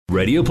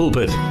Radio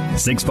Pulpit,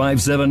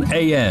 657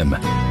 AM.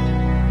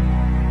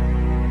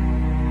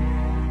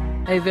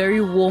 A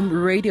very warm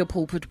Radio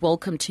Pulpit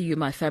welcome to you,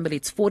 my family.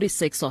 It's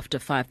 46 after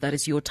 5. That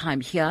is your time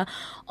here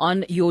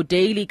on your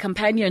daily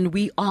companion.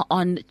 We are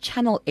on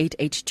channel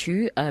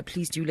 882.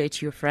 Please do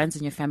let your friends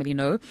and your family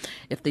know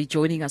if they're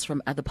joining us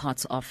from other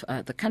parts of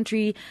the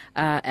country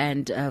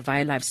and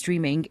via live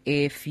streaming.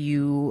 If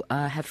you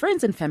have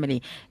friends and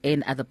family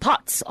in other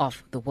parts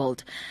of the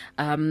world,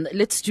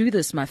 let's do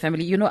this, my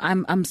family. You know,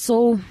 I'm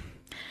so.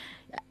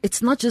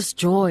 It's not just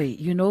joy,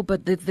 you know,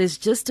 but there's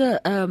just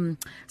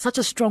such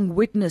a strong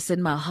witness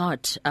in my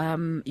heart,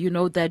 you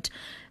know, that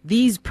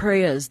these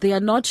prayers, they are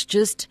not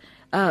just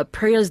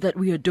prayers that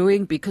we are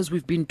doing because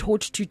we've been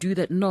taught to do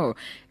that. No,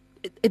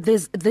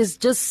 there's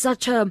just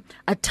such a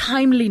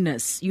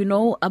timeliness, you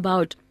know,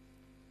 about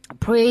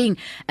praying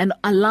and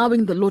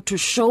allowing the Lord to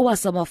show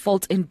us our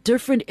faults in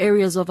different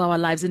areas of our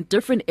lives, in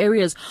different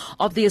areas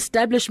of the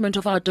establishment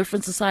of our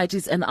different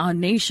societies and our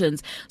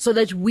nations, so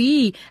that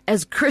we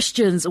as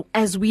Christians,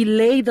 as we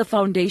lay the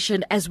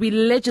foundation, as we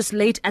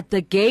legislate at the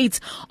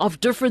gates of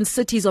different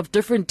cities, of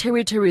different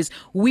territories,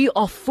 we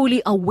are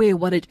fully aware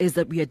what it is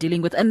that we are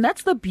dealing with. And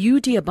that's the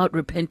beauty about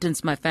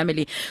repentance, my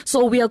family.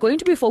 So we are going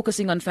to be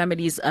focusing on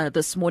families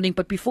this morning.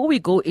 But before we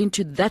go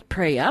into that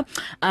prayer,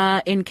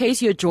 in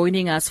case you're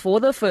joining us for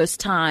the first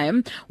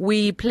time,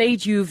 we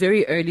played you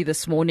very early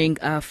this morning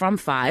from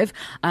 5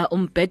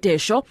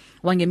 Umbedesho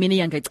Wangemini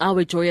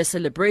Yangacawe Joyous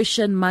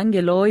Celebration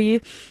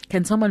Mangeloi.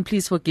 Can someone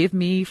please forgive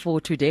me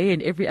for today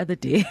and every other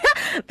day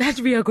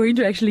that we are going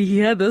to actually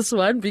hear this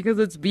one, because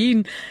it's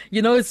been,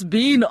 you know, it's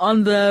been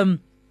on the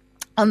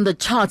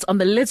charts, on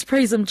the Let's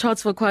Praise Him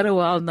charts for quite a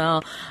while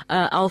now.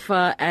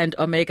 Alpha and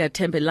Omega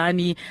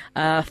Tempelani.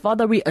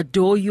 Father, we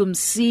adore you,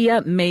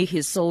 Msia. May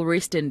his soul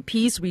rest in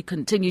peace. We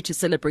continue to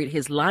celebrate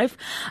his life.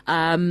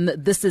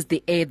 This is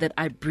the air that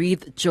I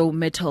breathe, Joe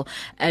Metal.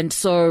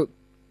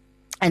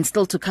 And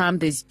still to come,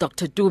 there's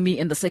Dr. Dumi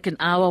in the second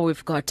hour.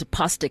 We've got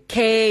Pastor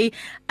K.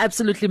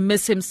 Absolutely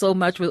miss him so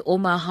much with all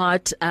my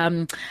heart.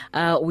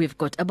 We've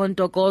got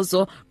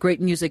Abondogozo. Great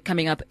music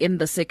coming up in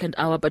the second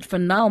hour. But for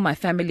now, my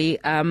family,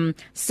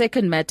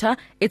 second matter,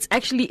 it's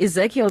actually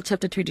Ezekiel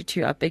chapter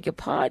 22. I beg your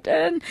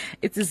pardon.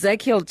 It's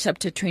Ezekiel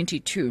chapter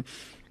 22.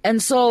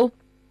 And so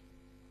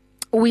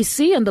we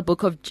see in the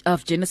book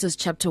of Genesis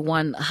chapter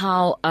 1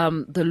 how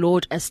the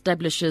Lord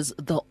establishes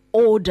the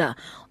order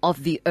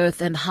of the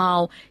earth and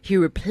how he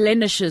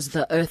replenishes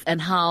the earth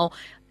and how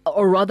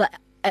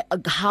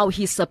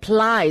he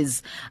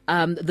supplies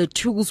the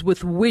tools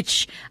with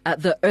which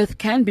the earth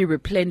can be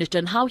replenished,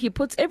 and how he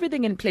puts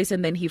everything in place,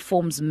 and then he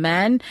forms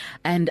man,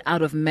 and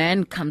out of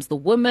man comes the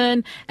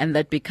woman, and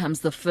that becomes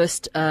the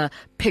first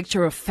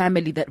picture of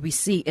family that we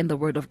see in the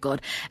Word of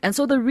God. And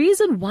so the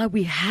reason why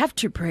we have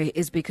to pray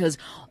is because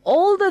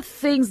all the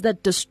things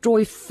that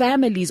destroy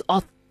families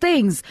are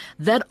things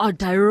that are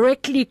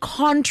directly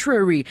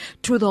contrary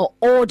to the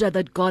order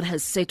that God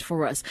has set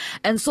for us.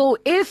 And so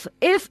if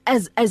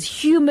as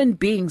human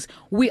beings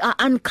we are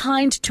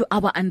unkind to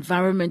our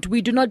environment,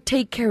 we do not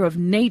take care of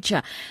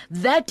nature,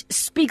 that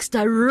speaks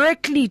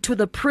directly to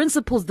the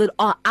principles that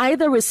are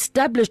either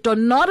established or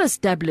not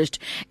established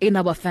in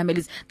our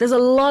families. There's a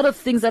lot of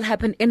things that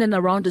happen in and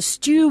around the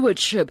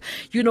stewardship,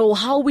 you know,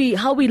 how we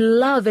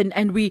love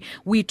and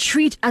we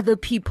treat other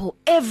people.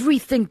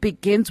 Everything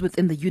begins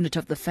within the unit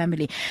of the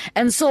family.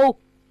 And so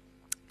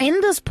in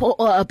this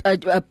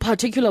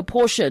particular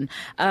portion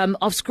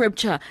of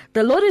scripture,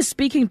 the Lord is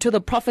speaking to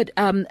the prophet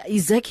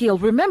Ezekiel.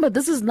 Remember,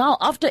 this is now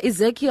after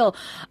Ezekiel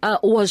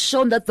was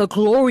shown that the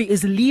glory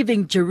is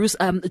leaving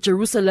Jerusalem.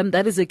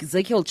 That is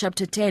Ezekiel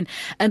chapter 10.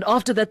 And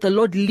after that, the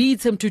Lord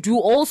leads him to do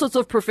all sorts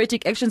of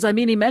prophetic actions. I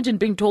mean, imagine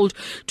being told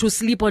to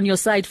sleep on your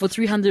side for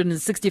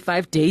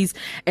 365 days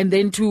and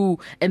then to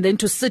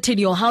sit in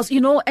your house, you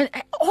know, and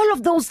all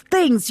of those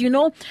things, you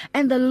know.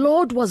 And the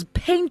Lord was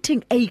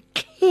painting a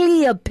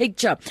clear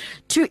picture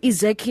to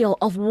Ezekiel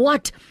of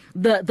what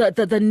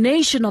the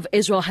nation of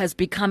Israel has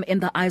become in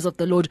the eyes of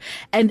the Lord.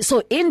 And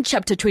so in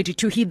chapter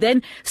 22, he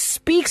then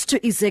speaks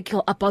to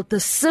Ezekiel about the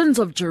sins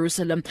of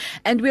Jerusalem.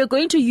 And we are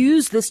going to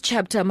use this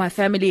chapter, my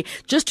family,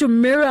 just to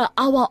mirror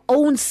our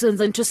own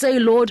sins and to say,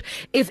 Lord,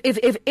 if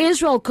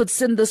Israel could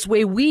sin this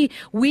way, we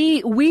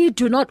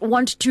do not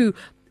want to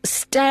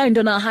stand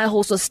on a high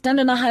horse or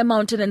stand on a high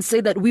mountain and say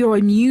that we are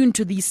immune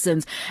to these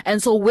sins.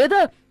 And so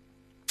whether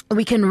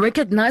we can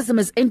recognize them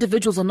as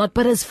individuals or not,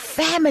 but as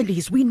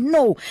families, we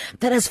know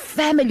that as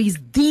families,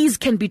 these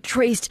can be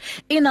traced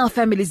in our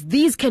families.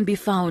 These can be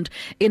found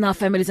in our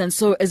families. And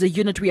so as a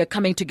unit, we are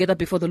coming together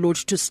before the Lord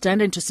to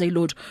stand and to say,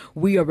 Lord,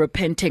 we are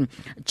repenting.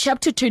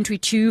 Chapter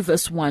 22,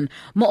 verse 1.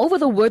 Moreover,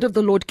 the word of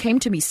the Lord came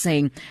to me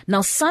saying,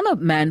 now, son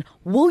of man,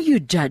 will you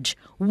judge?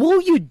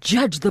 Will you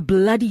judge the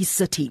bloody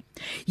city?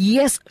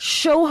 Yes,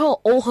 show her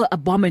all her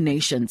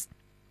abominations.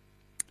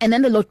 And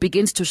then the Lord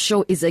begins to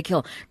show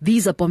Ezekiel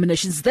these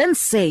abominations. Then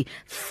say,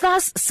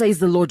 thus says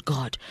the Lord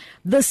God,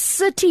 the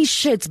city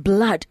sheds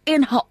blood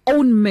in her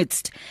own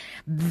midst.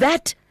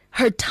 That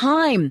her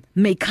time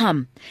may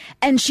come,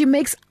 and she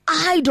makes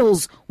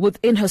idols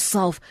within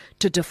herself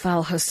to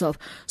defile herself.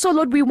 So,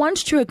 Lord, we want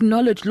to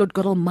acknowledge, Lord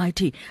God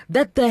Almighty,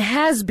 that there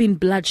has been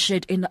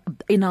bloodshed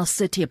in our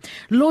city.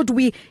 Lord,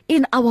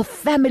 in our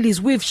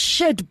families, we've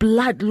shed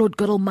blood, Lord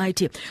God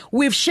Almighty.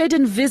 We've shed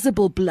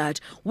invisible blood.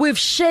 We've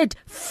shed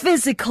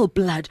physical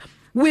blood.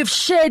 We've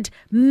shed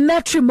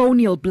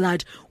matrimonial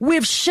blood.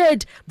 We've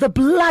shed the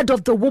blood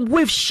of the womb.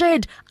 We've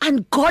shed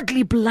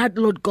ungodly blood,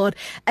 Lord God.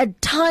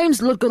 At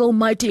times, Lord God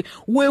Almighty,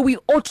 where we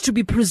ought to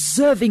be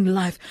preserving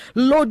life.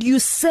 Lord, you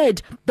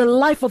said the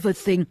life of a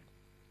thing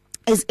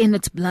is in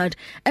its blood.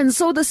 And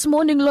so this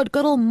morning, Lord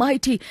God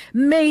Almighty,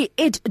 may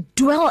it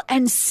dwell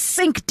and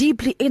sink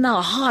deeply in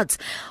our hearts.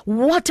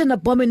 What an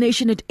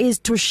abomination it is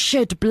to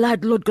shed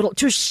blood, Lord God,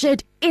 to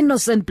shed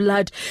innocent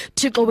blood.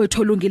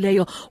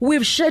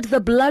 We've shed the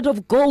blood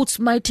of goats,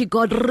 mighty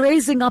God,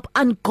 raising up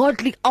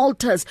ungodly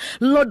altars,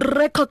 Lord,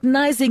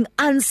 recognizing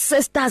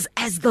ancestors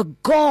as the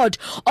God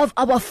of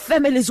our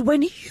families,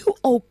 when you,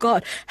 oh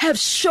God, have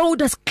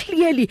showed us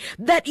clearly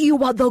that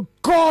you are the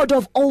God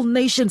of all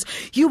nations.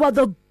 You are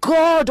the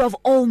God of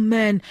all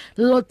men.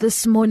 Lord,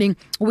 this morning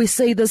we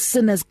say the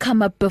sin has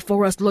come up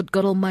before us, Lord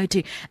God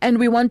Almighty, and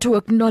we want to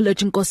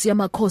acknowledge Nkosi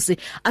Yamakhosi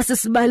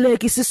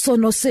asisibaleki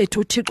isisono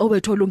sethu Thixo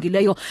wethu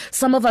olungileyo.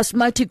 Some of us,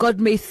 mighty God,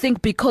 may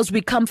think because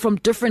we come from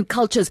different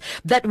cultures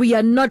that we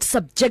are not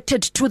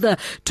subjected to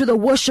the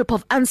worship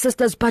of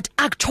ancestors, but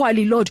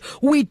actually, Lord,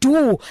 we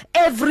do.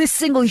 Every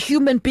single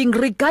human being,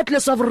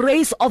 regardless of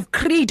race, of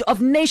creed,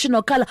 of nation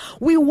or color,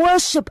 we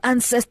worship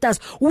ancestors.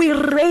 We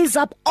raise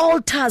up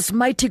altars,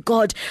 mighty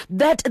God,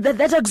 that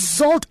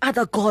exalt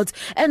other gods.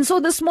 And so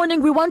this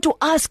morning we want to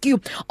ask you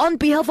on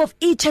behalf of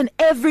each and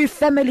every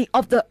family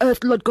of the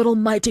earth, Lord God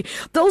Almighty,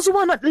 those who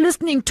are not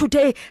listening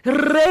today,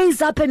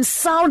 raise up and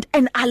sound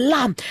an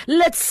alarm.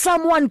 Let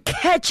someone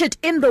catch it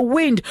in the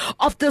wind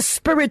of the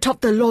Spirit of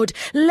the Lord.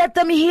 Let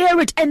them hear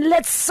it, and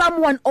let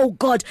someone, oh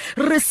God,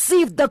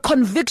 receive the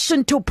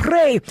conviction to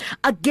pray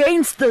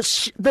against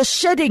the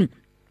shedding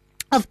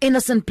of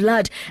innocent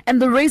blood and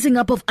the raising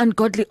up of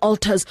ungodly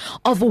altars,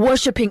 of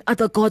worshipping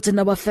other gods in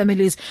our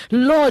families.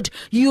 Lord,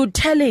 you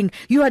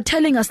are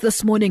telling us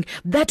this morning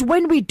that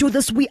when we do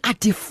this, we are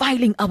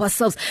defiling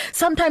ourselves.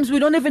 Sometimes we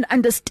don't even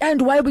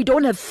understand why we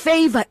don't have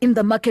favor in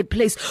the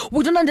marketplace.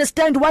 We don't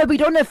understand why we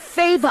don't have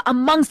favor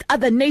amongst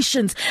other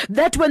nations.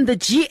 That when the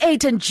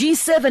G8 and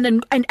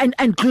G7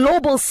 and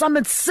global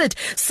summits sit,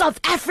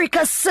 South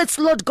Africa sits,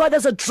 Lord God,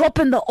 as a drop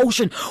in the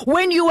ocean.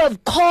 When you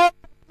have called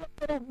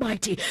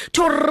Almighty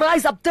to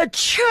rise up, the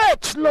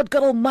church, Lord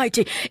God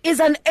Almighty, is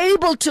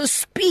unable to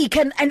speak,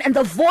 and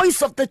the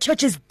voice of the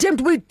church is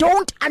dimmed. We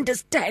don't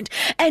understand,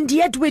 and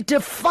yet we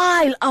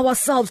defile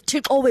ourselves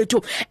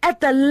at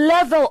the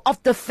level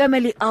of the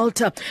family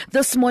altar.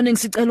 This morning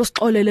sicela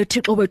usixolele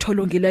Thixo wethu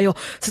olungileyo,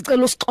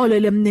 sicela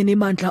usixolele mnini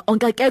mandla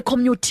onke akekho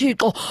omnye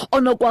uThixo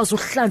onokwazi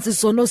ukuhlanza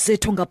izono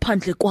zethu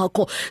ngaphandle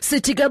kwakho.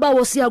 Sithi ke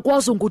bawo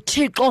siyakwazi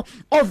nguThixo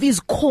of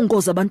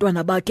izikhungo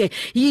zabantwana bakhe.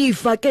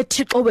 Yiva ke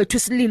Thixo wethu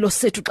isililo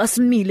sethu xa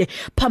simile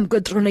phambi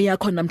kwetrone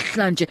yakho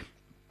namhlanje.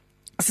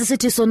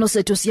 Sisithi sono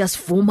sethu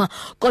siyasivuma,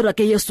 kodwa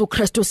ke Yesu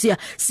Kristu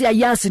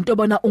siyayazi into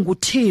yobana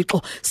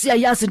unguThixo,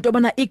 siyayazi into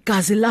yobana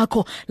igazi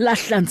lakho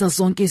lahlanza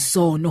zonke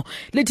izono.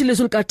 Lithi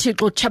lizwi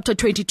likaThixo, chapter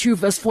 22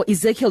 verse 4,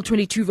 Ezekiel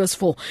 22 verse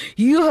 4,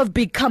 you have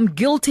become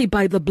guilty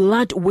by the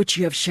blood which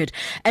you have shed,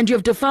 and you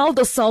have defiled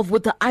yourself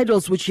with the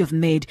idols which you have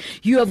made.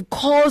 You have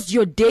caused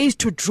your days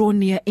to draw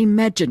near.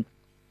 Imagine.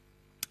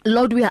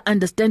 Lord, we are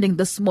understanding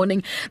this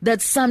morning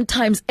that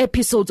sometimes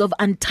episodes of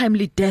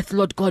untimely death,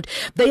 Lord God,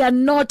 they are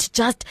not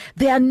just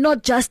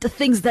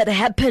things that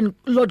happen,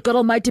 Lord God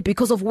Almighty,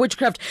 because of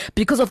witchcraft,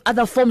 because of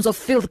other forms of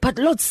filth, but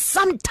Lord,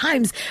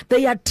 sometimes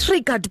they are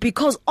triggered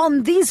because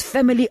on these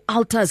family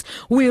altars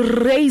we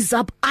raise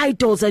up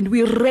idols and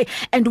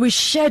we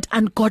shed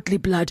ungodly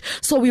blood.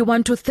 So we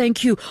want to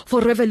thank you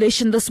for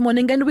revelation this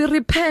morning, and we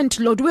repent,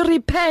 Lord,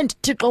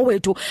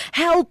 Thixo.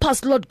 Help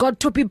us, Lord God,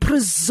 to be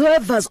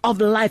preservers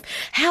of life.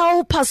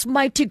 Help us,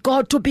 mighty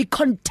God, to be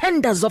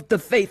contenders of the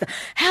faith.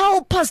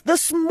 Help us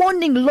this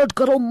morning, Lord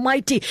God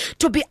Almighty,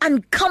 to be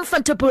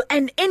uncomfortable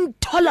and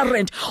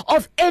intolerant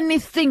of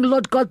anything,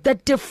 Lord God,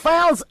 that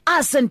defiles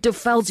us and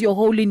defiles your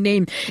holy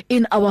name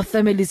in our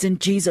families, in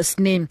Jesus'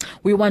 name.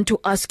 We want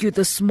to ask you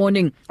this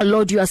morning,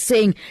 Lord, you are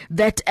saying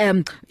that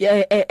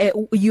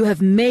you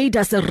have made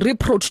us a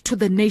reproach to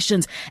the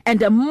nations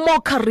and a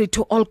mockery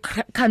to all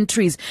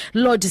countries.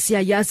 Lord,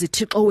 siyayazi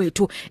Thixo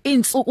wethu,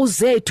 iintsuku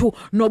zethu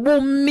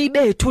nobomi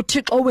bethu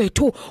Thixo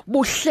wethu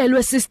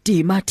buhlelwe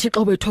sisidima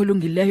Thixo wethu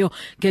olungileyo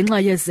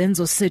ngenxa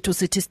yezenzo sethu.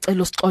 Sithi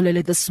sicela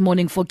usixolele this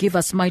morning. Forgive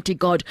us, mighty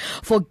God,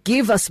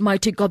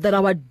 that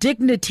our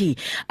dignity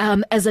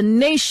as a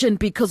nation,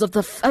 because of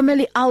the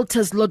family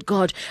altars, Lord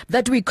God,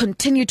 that we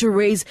continue to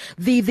raise,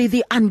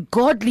 the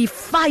ungodly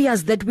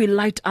fires that we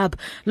light up,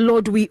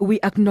 Lord, we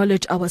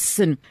acknowledge our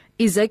sin.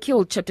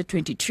 Ezekiel chapter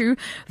 22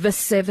 verse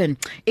 7.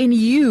 In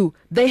you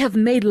they have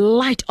made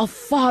light of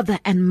father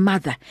and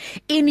mother.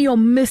 In your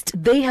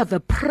midst they have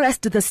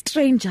oppressed the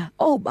stranger.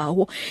 Oh,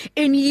 bawo.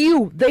 In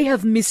you they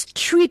have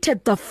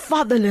mistreated the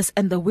fatherless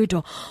and the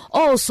widow.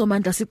 Oh,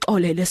 somandla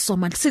sixolele,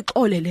 somandla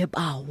sixolele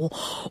bawo.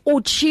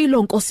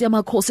 Uchilo Nkosi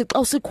yamakhosi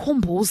xa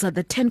usikhumbuza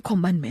the 10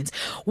 commandments.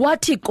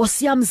 Wathi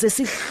Nkosi yami ze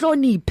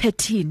sihloniphe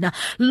thina.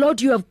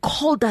 Lord, you have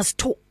called us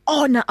to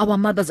honor our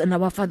mothers and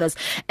our fathers.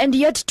 And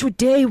yet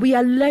today we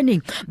are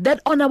learning that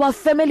on our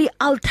family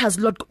altars,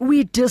 Lord,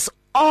 we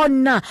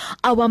dishonor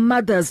our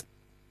mothers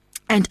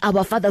and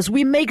our fathers.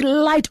 We make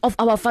light of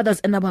our fathers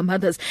and our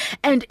mothers.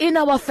 And in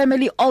our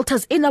family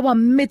altars, in our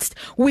midst,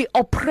 we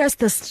oppress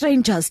the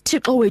strangers.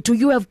 Thixo,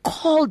 you have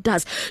called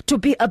us to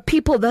be a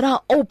people that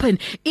are open.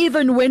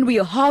 Even when we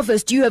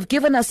harvest, you have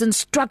given us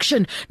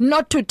instruction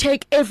not to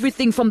take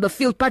everything from the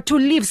field, but to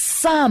leave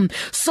some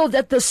so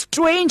that the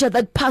stranger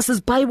that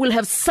passes by will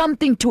have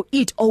something to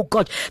eat, oh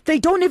God. They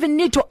don't even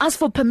need to ask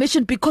for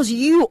permission because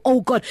you, oh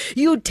God,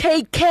 you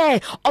take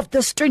care of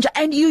the stranger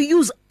and you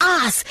use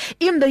us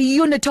in the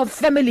unit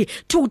of family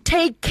to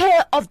take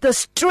care of the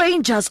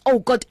strangers, oh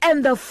God,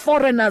 and the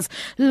foreigners.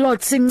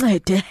 Lord,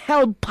 sincede,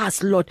 help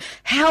us, Lord.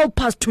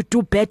 Help us to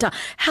do better.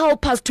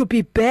 Help us to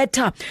be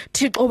better.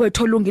 Thixo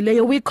wethu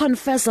olungileyo, we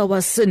confess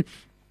our sin.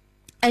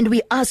 And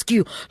we ask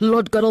you,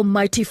 Lord God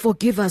Almighty,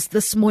 forgive us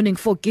this morning,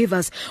 forgive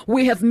us.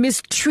 We have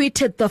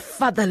mistreated the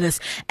fatherless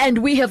and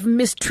we have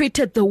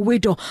mistreated the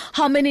widow.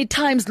 How many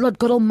times, Lord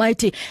God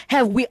Almighty,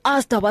 have we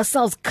asked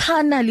ourselves,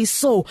 carnally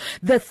so,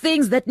 the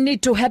things that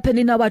need to happen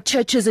in our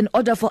churches in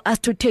order for us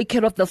to take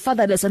care of the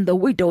fatherless and the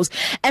widows?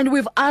 And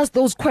we've asked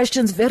those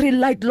questions very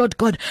light, Lord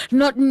God,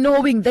 not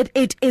knowing that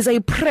it is a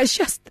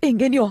precious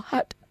thing in your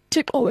heart.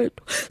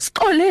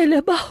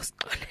 Skolele,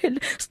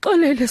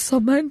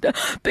 Samantha,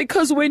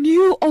 because when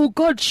you, oh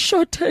God,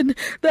 shorten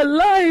the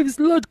lives,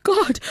 Lord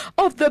God,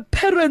 of the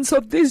parents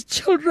of these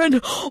children,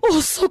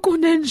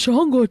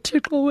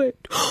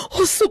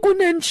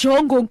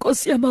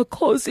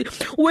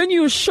 when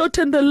you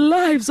shorten the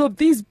lives of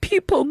these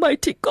people,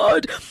 mighty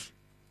God,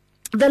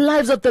 the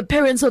lives of the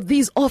parents of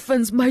these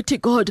orphans, mighty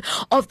God,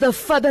 of the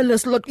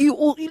fatherless, Lord,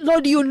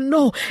 you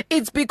know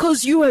it's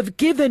because you have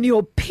given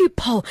your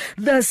people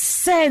the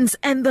sense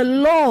and the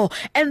law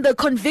and the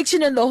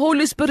conviction and the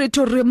Holy Spirit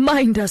to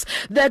remind us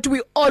that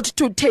we ought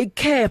to take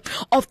care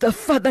of the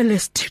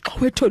fatherless.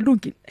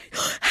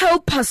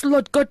 Help us,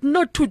 Lord God,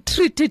 not to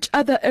treat each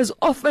other as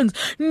orphans,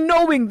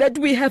 knowing that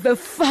we have a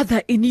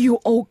father in you,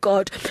 oh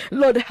God.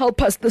 Lord,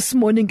 help us this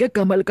morning. We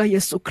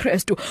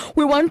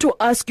want to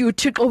ask you,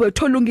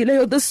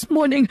 this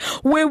morning,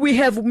 where we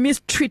have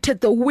mistreated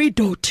the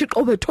widow,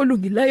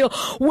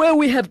 where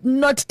we have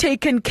not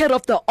taken care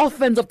of the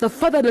orphans, of the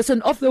fatherless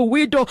and of the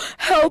widow,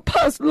 help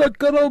us, Lord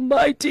God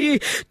Almighty,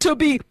 to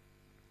be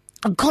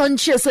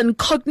conscious and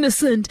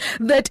cognizant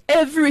that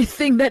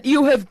everything that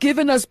you have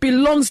given us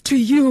belongs to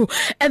you,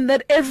 and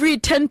that every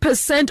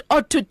 10%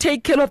 ought to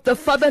take care of the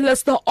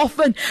fatherless, the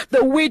orphan,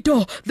 the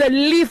widow, the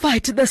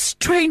Levite, the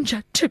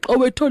stranger.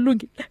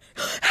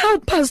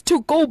 Help us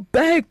to go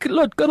back,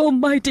 Lord God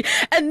Almighty,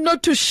 and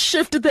not to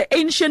shift the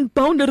ancient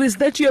boundaries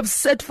that you have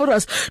set for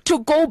us. To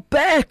go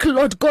back,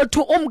 Lord God,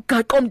 to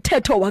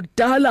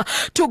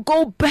to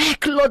go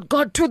back, Lord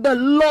God, to the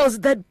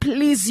laws that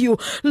please you.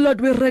 Lord,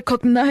 we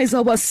recognize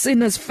our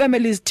sin as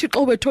families,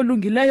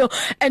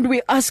 and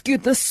we ask you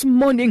this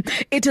morning,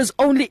 it is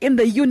only in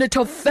the unit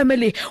of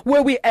family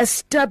where we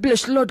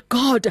establish, Lord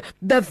God,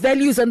 the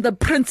values and the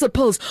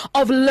principles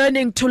of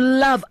learning to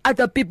love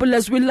other people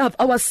as we love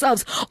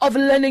ourselves, of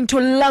learning to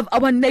love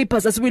our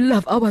neighbors as we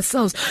love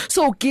ourselves.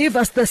 So give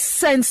us the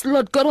sense,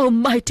 Lord God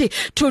Almighty,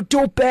 to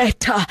do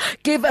better.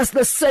 Give us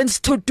the sense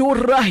to do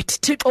right.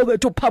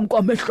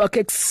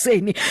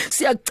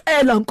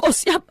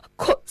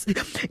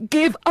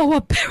 Give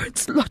our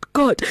parents, Lord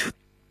God,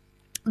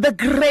 the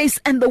grace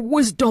and the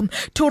wisdom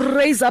to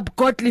raise up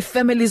godly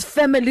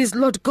families,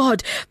 Lord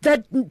God,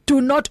 that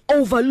do not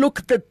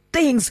overlook the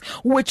things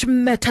which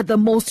matter the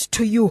most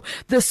to you.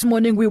 This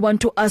morning we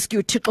want to ask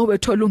you,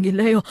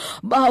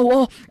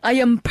 Bawo, I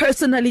am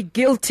personally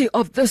guilty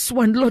of this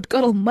one, Lord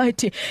God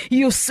Almighty.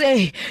 You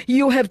say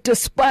you have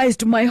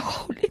despised my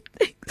holy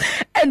things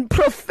and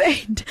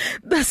profaned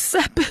the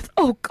Sabbath.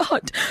 Oh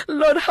God,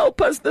 Lord,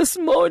 help us this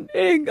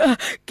morning.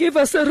 Give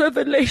us a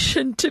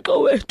revelation,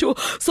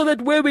 so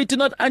that where we do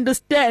not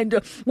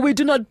understand, we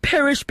do not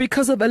perish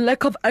because of a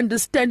lack of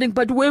understanding,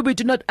 but where we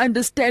do not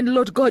understand,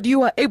 Lord God,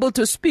 you are able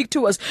to speak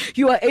to us.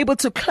 You are able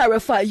to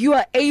clarify. You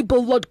are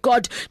able, Lord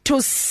God,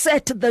 to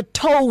set the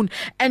tone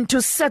and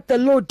to set the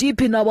law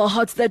deep in our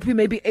hearts that we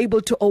may be able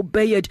to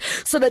obey it,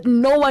 so that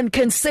no one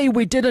can say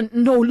we didn't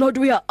know. Lord,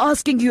 we are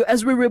asking you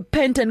as we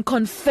repent and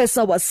confess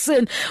our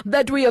sin,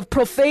 that we have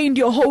profaned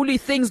your holy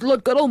things,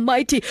 Lord God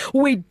Almighty.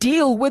 We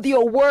deal with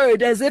your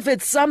word as if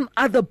it's some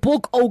other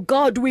book, oh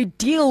God. We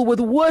deal with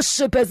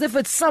worship as if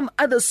it's some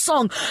other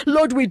song.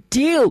 Lord, we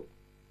deal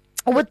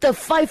with the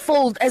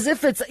fivefold as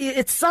if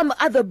it's some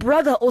other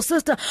brother or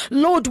sister.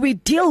 Lord, we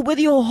deal with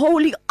your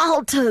holy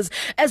altars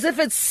as if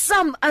it's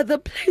some other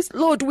place.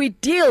 Lord, we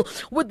deal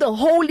with the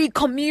Holy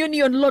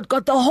Communion, Lord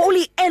God, the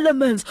holy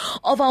elements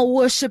of our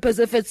worship as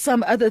if it's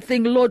some other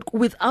thing, Lord,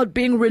 without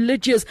being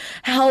religious.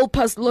 Help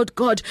us, Lord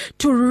God,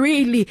 to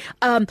really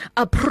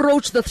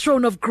approach the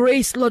throne of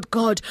grace, Lord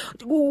God,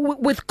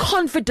 with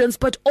confidence,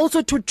 but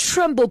also to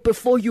tremble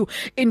before you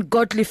in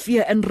godly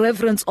fear and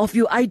reverence of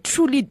you. I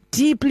truly,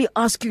 deeply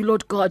ask you,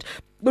 Lord God,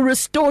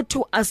 restore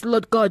to us,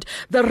 Lord God,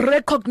 the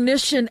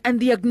recognition and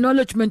the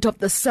acknowledgement of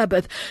the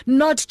Sabbath,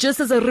 not just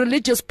as a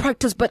religious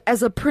practice, but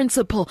as a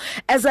principle,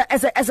 as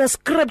a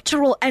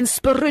scriptural and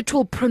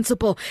spiritual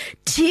principle.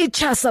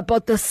 Teach us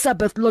about the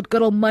Sabbath, Lord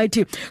God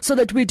Almighty, so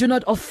that we do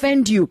not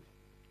offend you.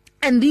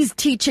 And these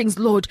teachings,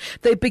 Lord,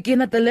 they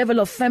begin at the level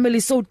of family.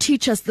 So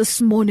teach us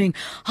this morning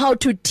how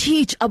to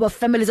teach our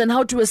families and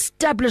how to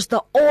establish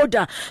the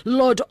order,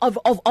 Lord, of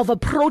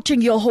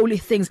approaching your holy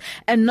things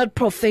and not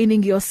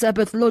profaning your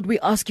Sabbath. Lord, we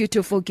ask you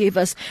to forgive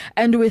us.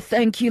 And we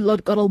thank you,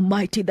 Lord God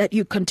Almighty, that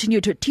you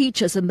continue to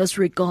teach us in this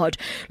regard.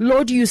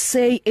 Lord, you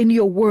say in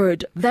your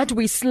word that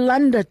we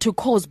slander to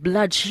cause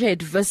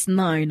bloodshed, verse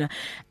 9.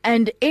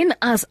 And in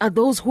us are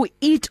those who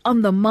eat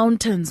on the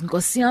mountains,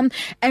 Nkosiam,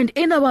 and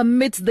in our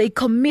midst they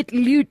commit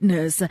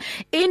lewdness.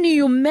 In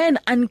you men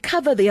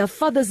uncover their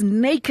father's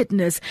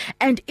nakedness,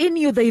 and in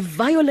you they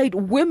violate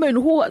women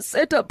who are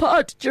set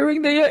apart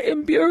during their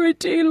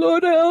impurity.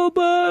 Lord, help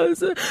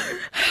us.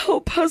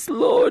 Help us,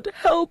 Lord.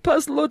 Help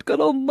us, Lord God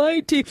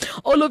Almighty.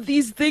 All of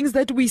these things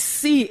that we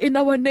see in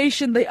our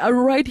nation, they are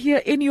right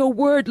here in your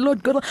word,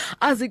 Lord God.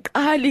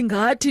 Aziqali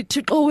ngathi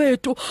Thixo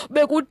wethu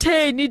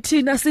bekutheni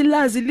thina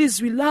silazi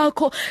ilizwi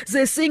lakho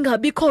ze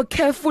singabikho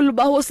careful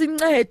bawo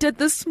sincede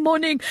this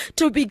morning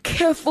to be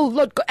careful,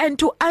 Lord God, and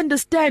to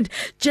understand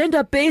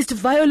gender-based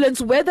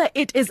violence, whether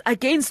it is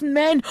against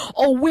men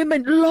or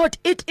women. Lord,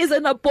 it is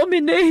an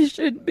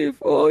abomination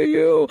before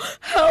you.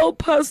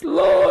 Help us,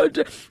 Lord.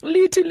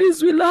 Lithi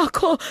ilizwi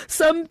lakho,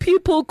 some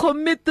people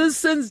commit the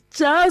sins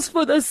just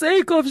for the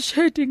sake of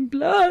shedding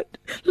blood.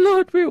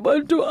 Lord, we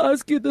want to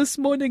ask you this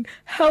morning,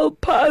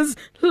 help us,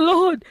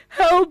 Lord,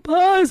 help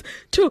us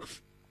to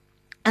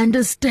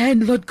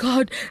understand, Lord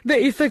God, the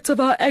effects of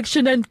our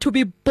action and to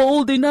be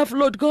bold enough,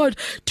 Lord God,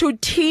 to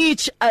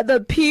teach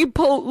other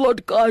people,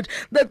 Lord God,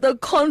 that the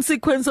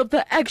consequence of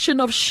the action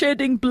of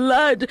shedding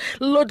blood,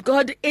 Lord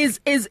God,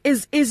 is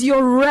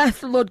your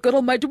wrath, Lord God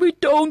Almighty. We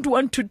don't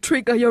want to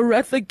trigger your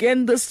wrath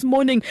again this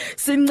morning.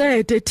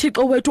 Sincede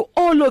Thixo wethu,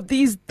 all of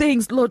these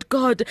things, Lord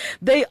God,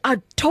 they are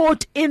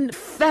taught in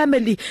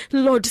family.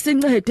 Lord,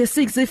 sincede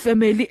siksi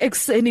family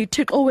ekseni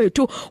Thixo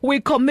wethu, we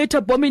commit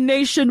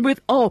abomination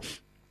with all.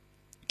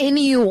 In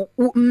you,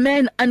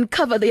 men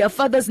uncover their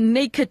father's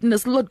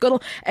nakedness, Lord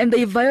God, and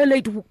they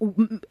violate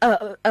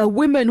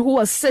women who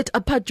are set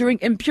apart during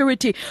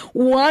impurity.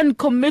 One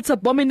commits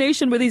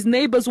abomination with his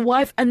neighbor's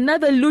wife.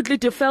 Another lewdly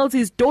defiles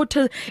his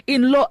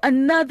daughter-in-law.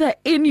 Another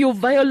in you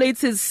violates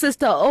his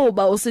sister. Oh,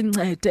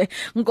 Bawusincede.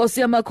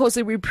 Nkosi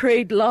yamakhosi, we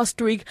prayed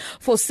last week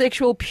for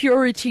sexual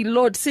purity.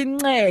 Lord,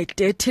 sincede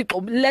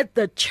Thixo. Let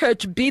the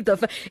church be the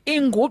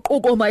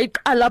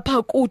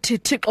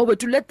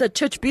let the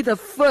church be the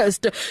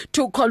first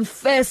to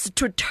confess,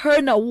 to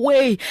turn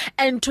away,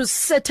 and to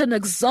set an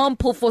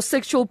example for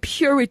sexual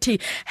purity.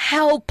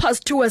 Help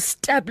us to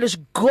establish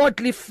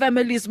godly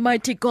families,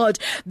 mighty God,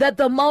 that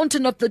the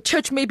mountain of the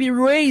church may be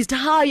raised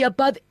high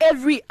above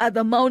every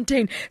other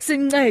mountain.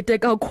 Sincede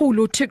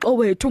kakhulu Thixo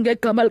wethu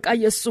ngegama lika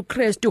Yesu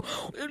Kristu.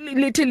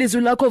 Lithi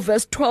ilizwi lakho,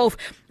 verse 12,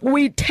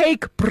 we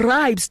take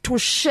bribes to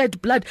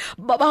shed blood.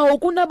 Baba,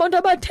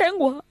 kunabantu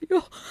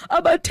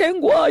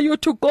abathengwayo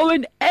to go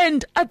and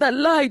end other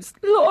lives.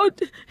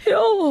 Lord,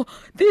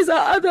 these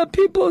are other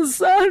people's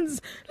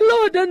sons,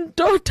 Lord, and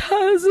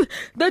daughters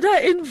that are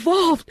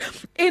involved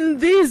in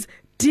these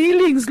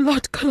dealings,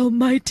 Lord God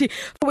Almighty.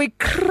 We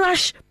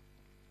crush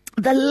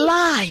the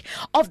lie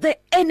of the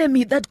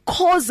enemy that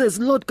causes,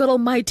 Lord God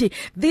Almighty,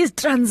 these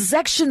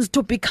transactions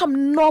to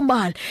become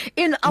normal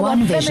in our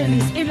one families,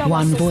 vision, in our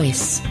one society.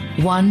 voice,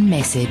 one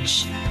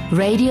message.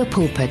 Radio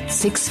Pulpit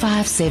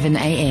 657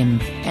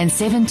 AM and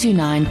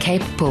 729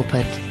 Cape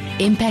Pulpit,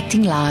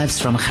 impacting lives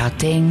from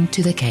Gauteng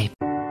to the Cape.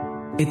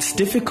 It's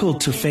difficult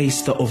to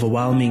face the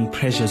overwhelming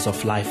pressures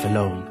of life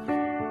alone.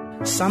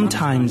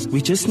 Sometimes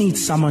we just need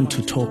someone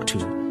to talk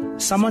to,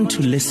 someone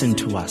to listen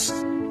to us.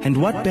 And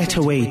what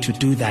better way to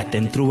do that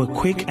than through a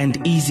quick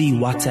and easy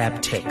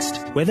WhatsApp text?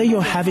 Whether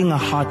you're having a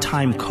hard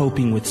time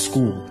coping with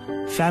school,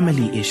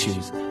 family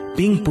issues,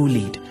 being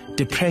bullied,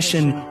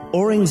 depression,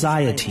 or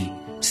anxiety,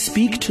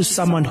 speak to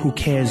someone who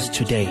cares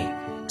today.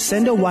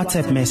 Send a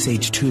WhatsApp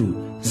message to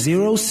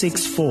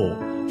 064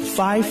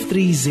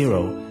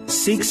 530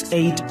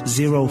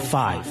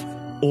 6805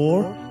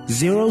 or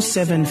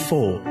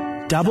 074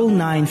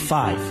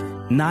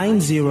 995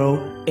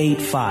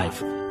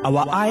 9085.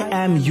 Our I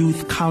Am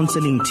Youth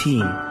Counseling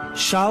team,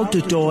 Charles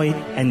Dudoy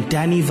and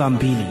Danny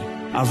Vambili,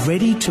 are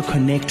ready to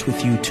connect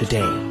with you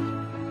today.